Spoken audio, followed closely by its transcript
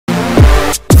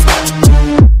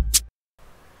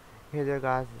Hey there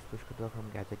guys, this is Pushkadua from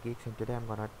Gadget Geeks, and today I'm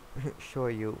gonna show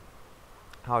you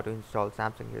how to install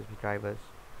Samsung USB drivers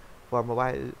for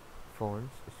mobile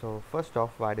phones. So first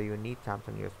off, why do you need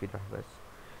Samsung USB drivers?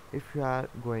 If you are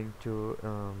going to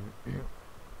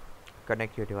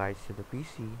connect your device to the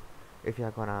PC, if you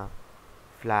are gonna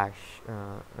flash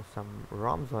some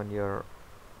ROMs on your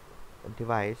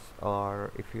device,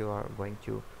 or if you are going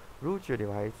to root your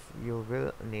device, you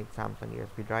will need Samsung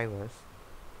USB drivers.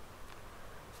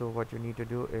 So what you need to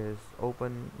do is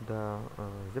open the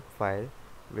zip file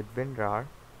with WinRAR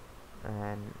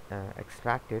and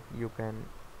extract it. You can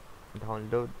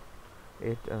download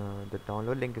it. The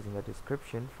download link is in the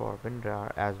description for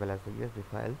WinRAR as well as the USB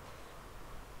file.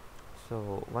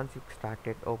 So once you extract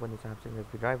it, open the Samsung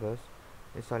USB drivers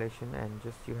installation, and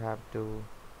just you have to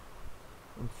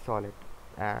install it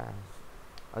as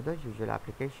other usual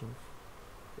applications.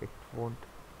 It won't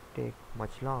take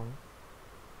much long,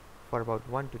 for about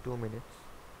 1 to 2 minutes,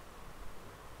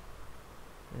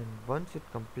 and once it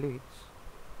completes,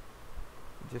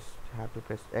 just have to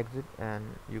press exit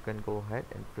and you can go ahead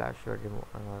and flash your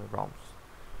ROMs,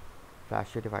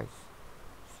 flash your device.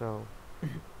 So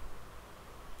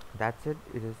that's it.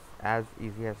 It is as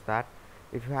easy as that.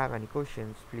 If you have any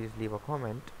questions, please leave a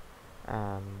comment,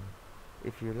 and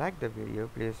if you like the video,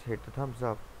 please hit the thumbs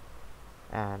up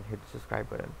and hit the subscribe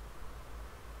button.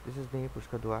 This is me,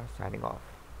 Pushkadua, signing off.